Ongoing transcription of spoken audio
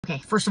Okay,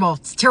 first of all,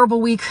 it's a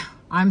terrible week.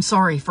 I'm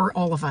sorry for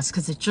all of us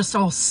because it just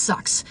all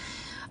sucks.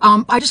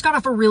 I just got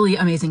off a really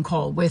amazing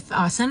call with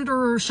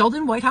Senator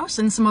Sheldon Whitehouse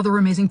and some other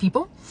amazing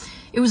people.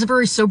 It was a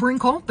very sobering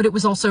call, but it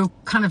was also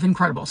kind of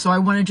incredible. So I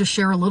want to just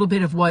share a little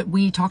bit of what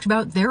we talked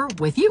about there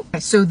with you. Okay,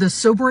 so the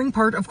sobering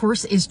part, of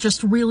course, is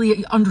just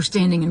really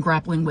understanding and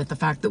grappling with the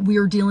fact that we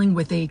are dealing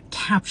with a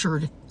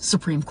captured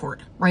Supreme Court,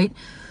 right?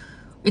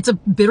 It's a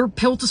bitter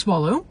pill to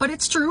swallow, but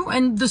it's true.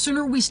 And the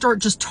sooner we start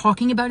just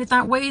talking about it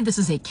that way, this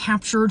is a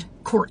captured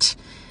court,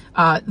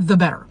 the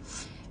better.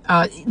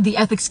 The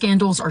ethics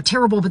scandals are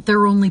terrible, but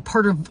they're only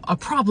part of a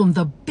problem.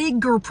 The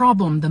bigger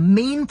problem, the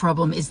main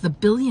problem, is the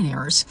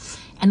billionaires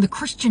and the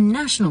Christian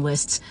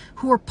nationalists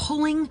who are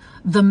pulling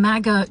the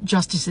MAGA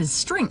justices'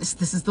 strings.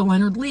 This is the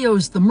Leonard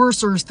Leos, the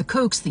Mercers, the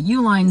Kochs, the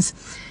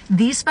Ulines,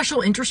 these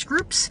special interest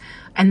groups,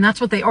 and that's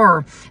what they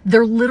are.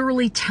 They're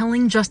literally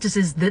telling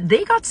justices that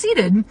they got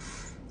seated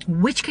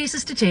which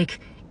cases to take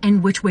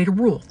and which way to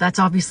rule. That's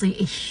obviously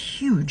a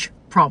huge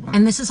problem.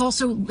 And this is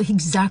also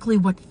exactly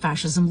what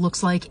fascism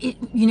looks like.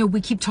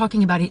 We keep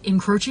talking about it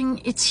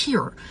encroaching. It's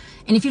here.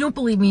 And if you don't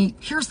believe me,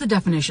 here's the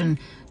definition.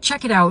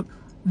 Check it out.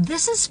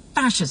 This is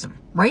fascism,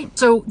 right?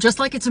 So just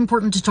like it's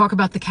important to talk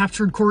about the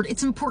captured court,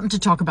 it's important to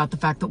talk about the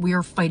fact that we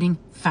are fighting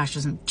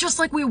fascism, just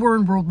like we were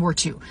in World War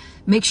II.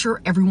 Make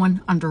sure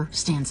everyone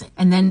understands it.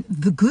 And then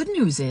the good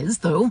news is,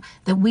 though,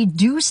 that we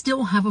do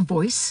still have a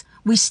voice.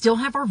 We still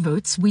have our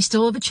votes. We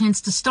still have a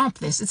chance to stop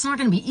this. It's not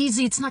going to be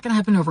easy. It's not going to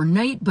happen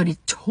overnight, but it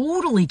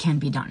totally can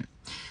be done.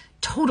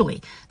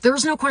 Totally.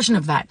 There's no question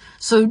of that.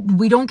 So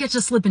we don't get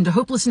to slip into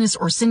hopelessness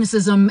or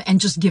cynicism and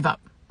just give up.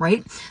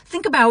 Right?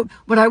 Think about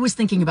what I was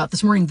thinking about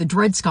this morning, the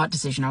Dred Scott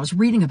decision. I was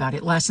reading about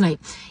it last night.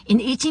 In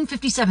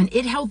 1857,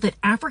 it held that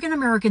African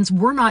Americans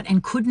were not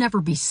and could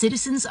never be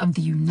citizens of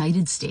the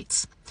United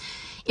States.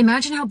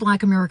 Imagine how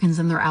Black Americans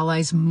and their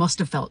allies must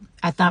have felt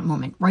at that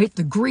moment, right?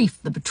 The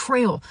grief, the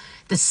betrayal,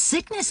 the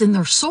sickness in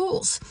their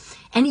souls.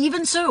 And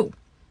even so,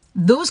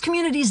 those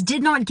communities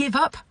did not give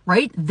up,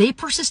 right? They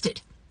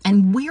persisted.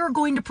 And we are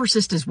going to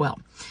persist as well.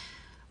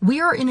 We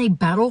are in a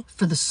battle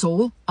for the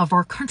soul of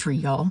our country,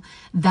 y'all.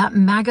 That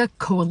MAGA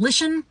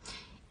coalition,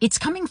 it's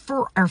coming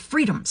for our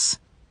freedoms.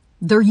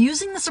 They're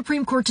using the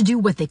Supreme Court to do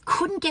what they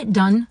couldn't get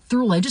done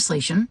through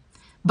legislation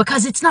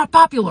because it's not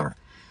popular.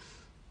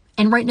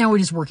 And right now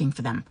it is working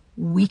for them.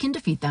 We can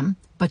defeat them,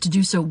 but to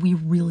do so, we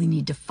really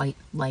need to fight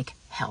like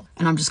hell.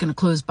 And I'm just going to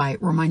close by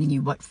reminding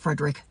you what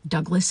Frederick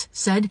Douglass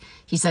said.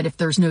 He said, if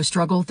there's no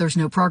struggle, there's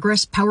no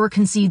progress. Power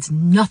concedes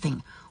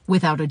nothing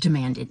without a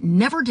demand. It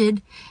never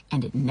did,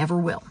 and it never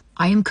will.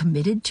 I am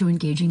committed to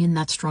engaging in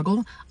that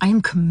struggle. I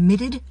am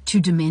committed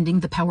to demanding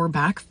the power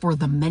back for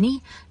the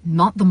many,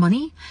 not the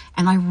money,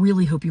 and I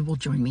really hope you will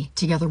join me.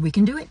 Together we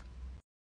can do it.